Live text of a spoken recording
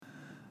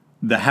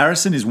The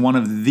Harrison is one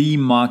of the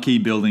marquee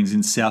buildings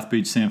in South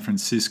Beach, San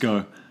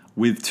Francisco,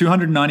 with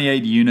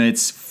 298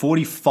 units,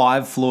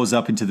 45 floors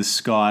up into the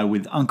sky,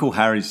 with Uncle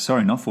Harry's,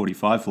 sorry, not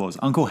 45 floors.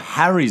 Uncle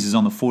Harry's is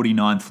on the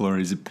 49th floor.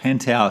 It is a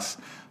penthouse,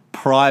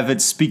 private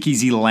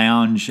speakeasy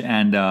lounge,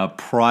 and a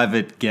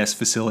private guest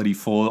facility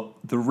for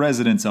the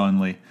residents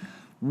only.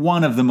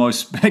 One of the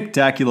most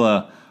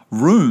spectacular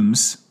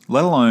rooms,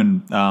 let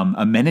alone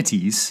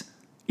amenities,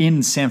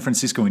 in San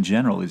Francisco in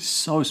general. Is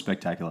so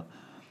spectacular.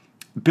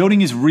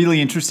 Building is really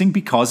interesting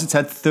because it's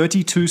had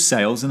 32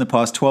 sales in the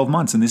past 12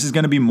 months, and this is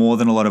going to be more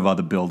than a lot of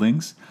other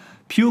buildings,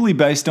 purely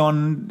based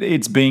on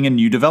its being a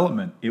new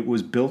development. It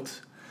was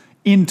built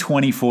in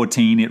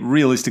 2014. It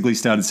realistically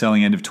started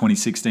selling end of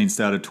 2016, end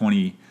of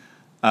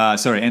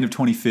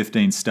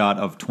 2015, start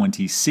of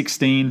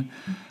 2016.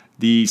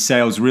 The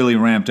sales really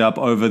ramped up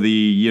over the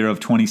year of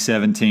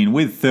 2017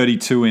 with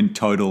 32 in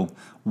total.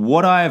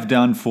 What I have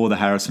done for the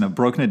Harrison, I've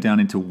broken it down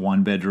into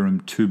 1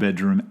 bedroom, 2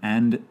 bedroom,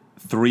 and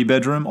 3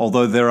 bedroom.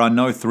 Although there are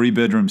no 3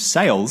 bedroom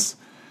sales,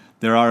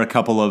 there are a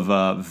couple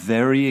of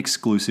very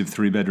exclusive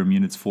 3 bedroom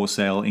units for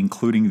sale,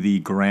 including the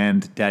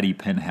Grand Daddy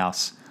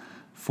Penthouse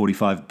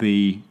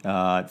 45B,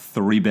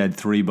 3 bed,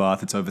 3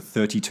 bath. It's over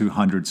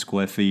 3,200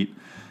 square feet.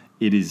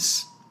 It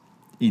is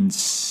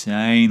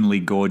insanely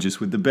gorgeous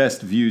with the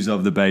best views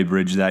of the Bay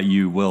Bridge that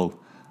you will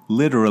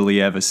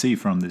literally ever see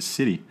from this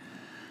city.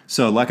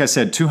 So, like I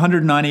said,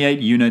 298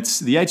 units.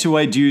 The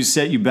HOA dues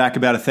set you back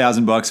about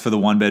 $1,000 for the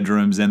 1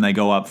 bedrooms, and they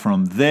go up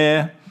from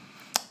there.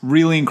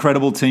 Really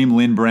incredible team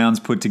Lynn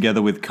Brown's put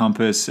together with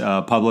Compass,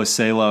 Pablo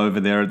Sala over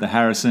there at the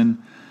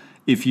Harrison.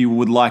 If you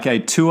would like a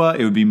tour,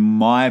 it would be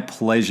my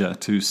pleasure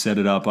to set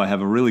it up. I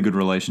have a really good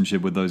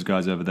relationship with those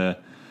guys over there.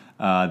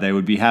 They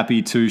would be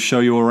happy to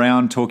show you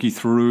around, talk you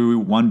through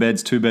 1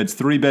 beds, 2 beds,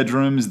 3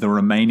 bedrooms, the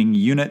remaining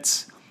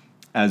units,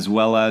 as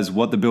well as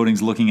what the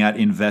building's looking at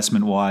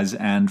investment-wise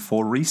and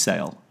for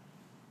resale.